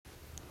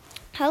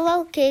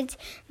Hello, kids.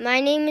 My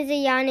name is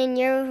Ayan, and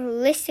you're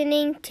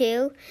listening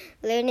to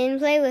Learn and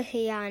Play with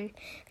Ayan.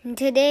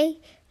 Today,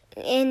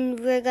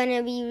 we're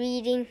gonna be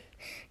reading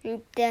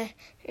the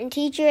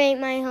Teacher Ate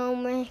My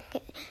Homework,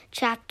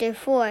 Chapter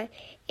 4.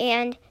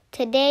 And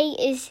today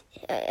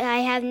I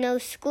have no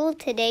school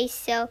today,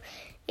 so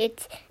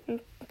because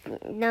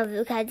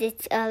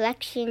it's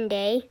election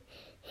day,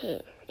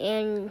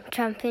 and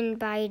Trump and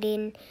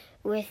Biden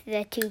with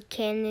the two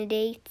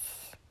candidates.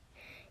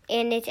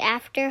 And it's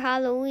after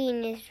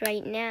Halloween is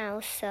right now,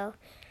 so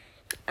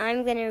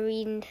I'm going to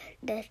read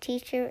The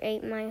Teacher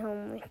Ate My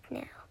Homework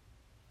now.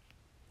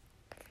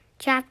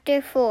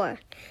 Chapter 4.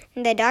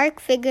 The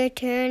dark figure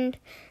turned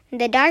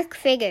the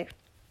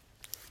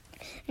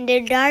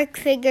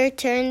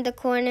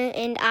corner,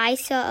 and I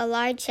saw a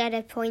large set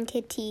of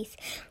pointed teeth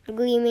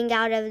gleaming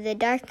out of the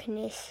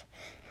darkness.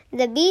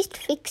 The beast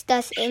fixed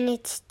us in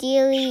its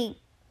steely.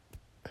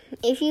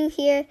 If you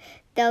hear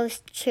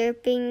those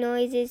chirping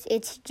noises,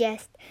 it's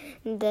just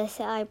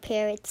our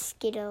parrot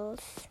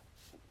Skittles.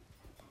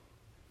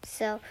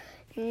 So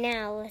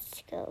now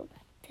let's go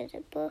back to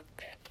the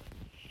book.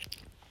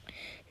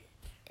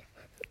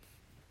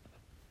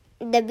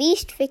 The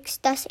beast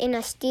fixed us in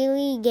a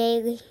steely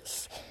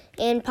gaze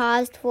and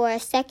paused for a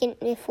second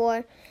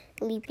before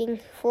leaping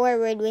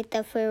forward with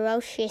a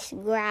ferocious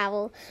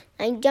growl.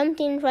 I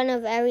jumped in front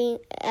of Ellie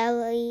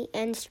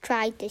and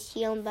tried to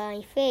shield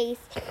my face,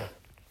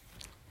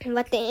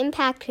 but the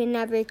impact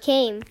never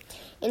came.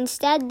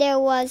 Instead, there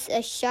was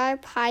a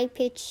sharp,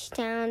 high-pitched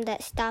sound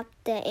that stopped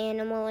the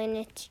animal in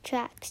its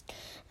tracks.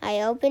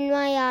 I opened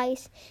my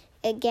eyes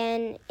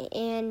again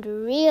and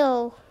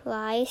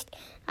realized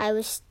I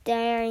was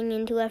staring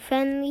into a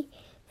friendly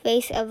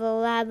face of a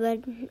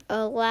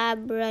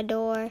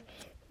Labrador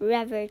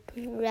retriever.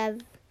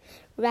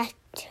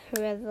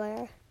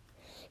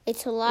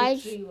 It's a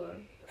large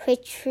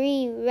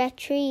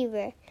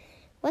retriever.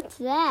 What's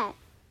that?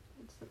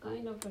 It's the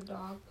kind of a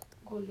dog,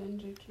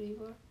 golden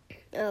retriever.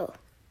 Oh.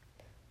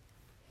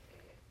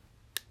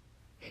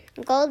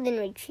 Golden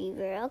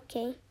retriever,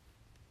 okay.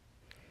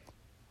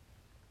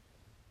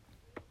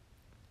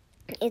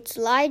 Its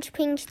large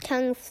pink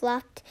tongue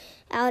flopped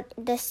out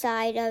the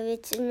side of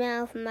its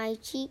mouth. My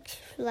cheeks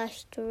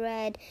flushed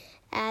red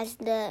as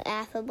the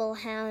affable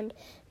hound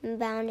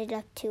bounded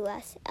up to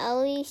us.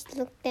 Ellie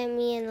looked at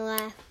me and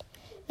laughed.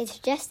 "It's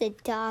just a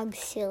dog,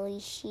 silly,"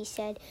 she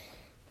said,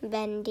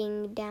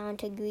 bending down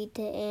to greet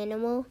the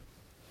animal.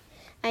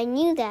 "I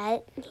knew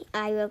that,"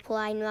 I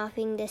replied,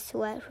 mopping the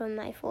sweat from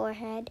my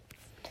forehead.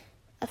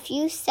 A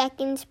few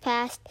seconds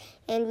passed,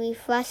 and we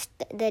fussed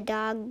the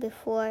dog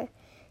before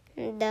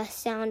the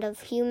sound of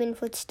human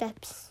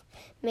footsteps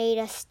made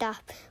us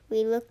stop.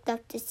 We looked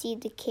up to see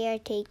the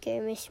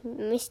caretaker,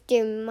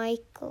 Mr.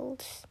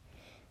 Michaels,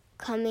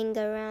 coming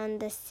around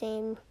the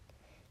same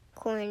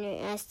corner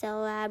as the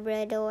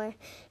Labrador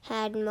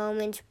had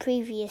moments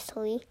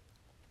previously.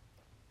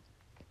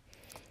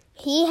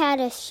 He had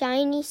a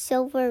shiny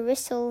silver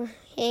whistle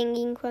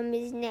hanging from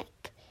his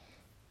neck,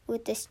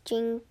 with a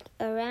string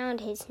around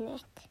his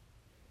neck.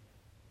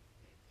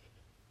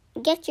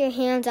 "Get your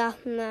hands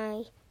off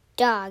my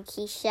dog,"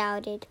 he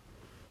shouted.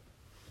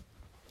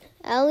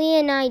 Ellie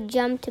and I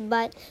jumped,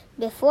 but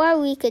before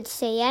we could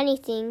say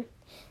anything,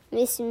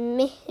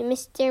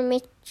 Mr.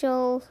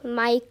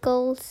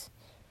 Michaels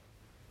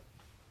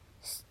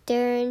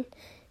stared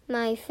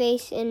my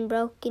face and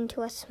broke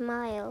into a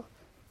smile.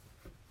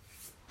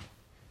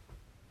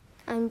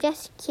 "I'm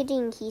just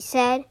kidding," he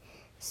said.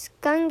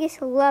 "Skungus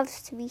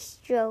loves to be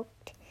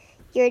stroked."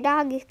 "Your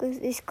dog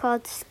is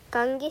called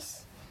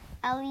Skungus?"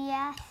 Ellie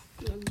asked.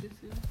 Plug this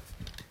in.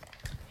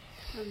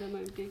 And then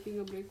I'm taking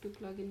a break to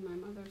plug in my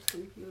mother's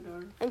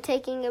computer. I'm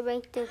taking a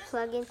break to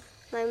plug in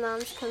my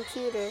mom's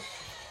computer.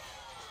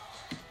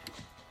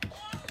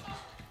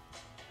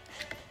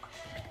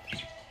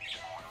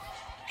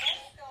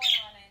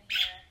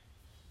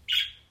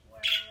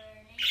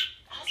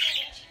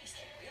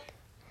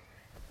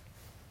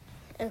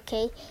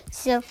 Okay,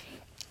 so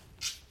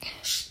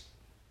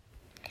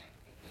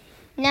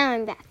now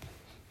I'm back.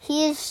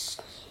 He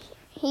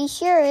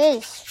sure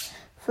is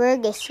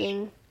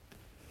Ferguson,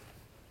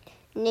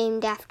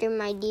 named after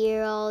my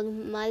dear old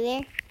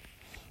mother.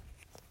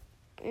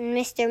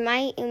 Mr.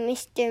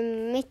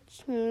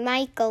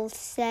 Michaels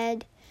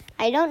said.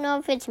 I don't know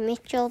if it's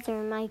Mitchell's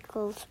or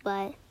Michaels,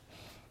 but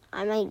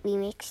I might be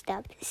mixed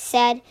up.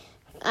 Said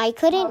I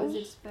couldn't. How is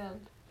it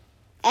spelled?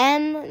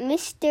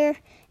 Mr.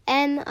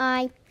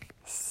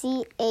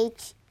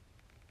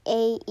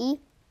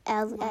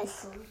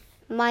 Michaels.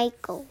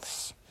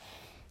 Michaels.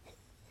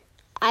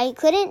 I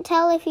couldn't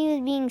tell if he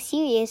was being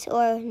serious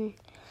or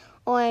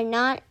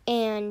not,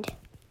 and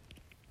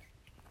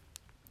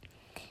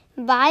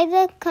by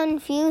the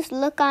confused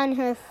look on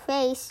her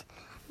face,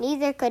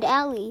 neither could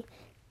Ellie.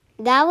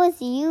 "That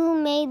was you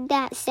made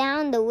that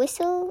sound, the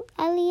whistle?"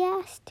 Ellie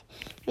asked.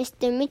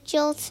 Mr.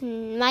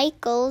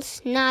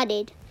 Michaels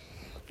nodded,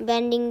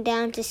 bending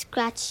down to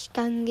scratch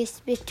Skungus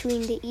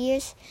between the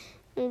ears.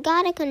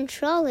 "Gotta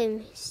control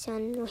him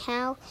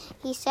somehow,"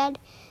 he said.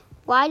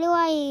 Why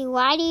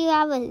do you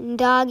have a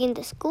dog in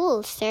the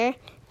school, sir?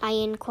 I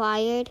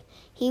inquired.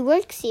 He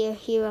works here,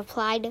 he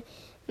replied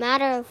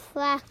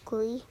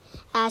matter-of-factly,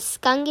 as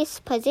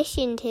Skungus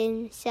positioned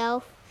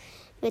himself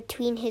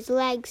between his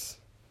legs.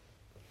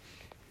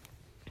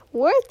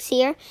 Works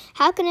here?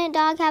 How can a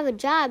dog have a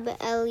job?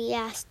 Ellie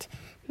asked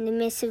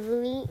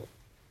dismissively.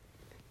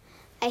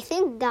 I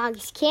think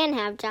dogs can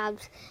have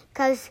jobs,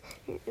 because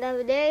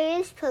there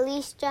is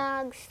police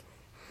dogs,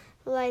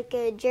 like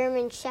a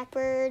German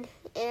Shepherd,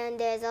 and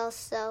there's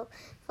also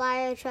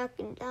fire truck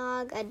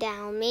dog, a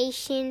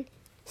Dalmatian.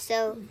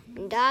 So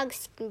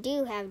dogs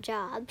do have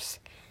jobs.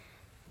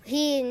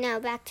 Now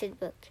back to the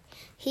book.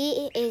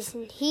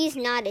 He's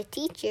not a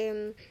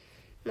teacher,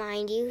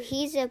 mind you.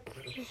 He's a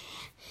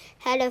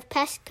head of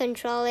pest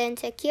control and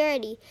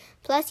security.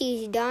 Plus,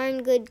 he's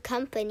darn good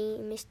company,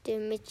 Mr.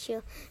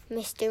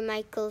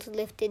 Michaels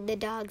lifted the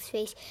dog's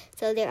face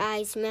so their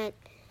eyes met,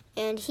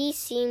 and he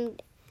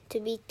seemed to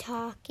be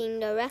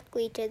talking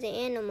directly to the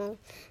animal.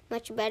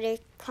 Much better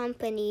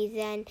company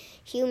than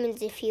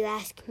humans, if you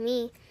ask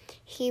me.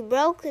 He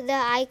broke the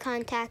eye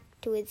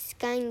contact with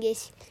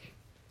Skungus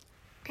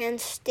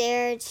and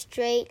stared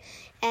straight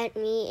at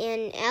me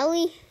and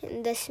Ellie.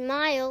 The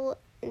smile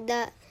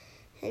the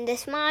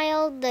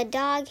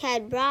dog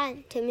had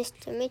brought to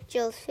Mr.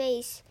 Mitchell's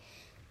face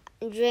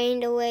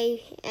drained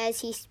away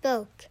as he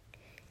spoke.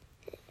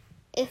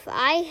 If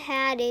I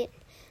had it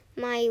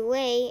my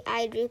way,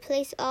 I'd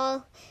replace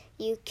all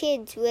you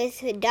kids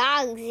with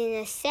dogs in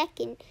a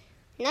second.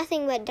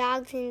 Nothing but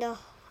dogs in the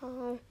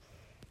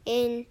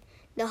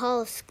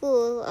whole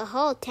school, a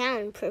whole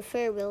town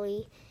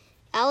preferably.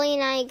 Ellie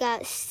and I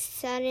got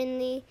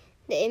suddenly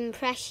the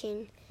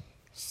impression,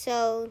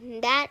 so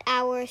that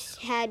ours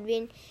had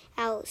been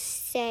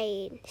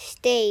outstayed,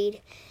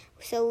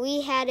 so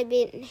we had a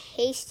bit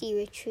hasty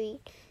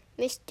retreat.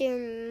 Mr.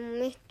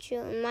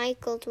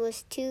 Michaels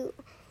was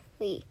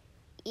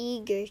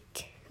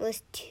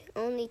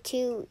only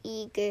too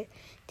eager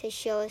to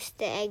show us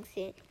the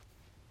exit.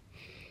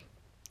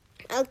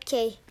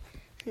 Okay,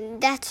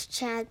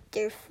 that's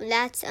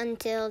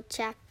until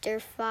chapter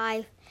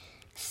 5.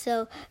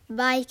 So,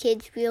 bye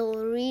kids. We'll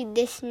read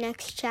this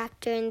next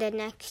chapter in the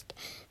next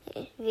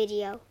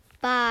video.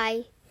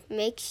 Bye.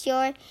 Make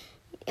sure,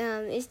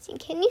 can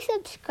you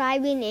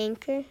subscribe in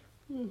Anchor?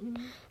 Mm-hmm.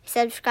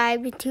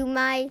 Subscribe to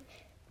my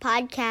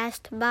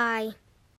podcast. Bye.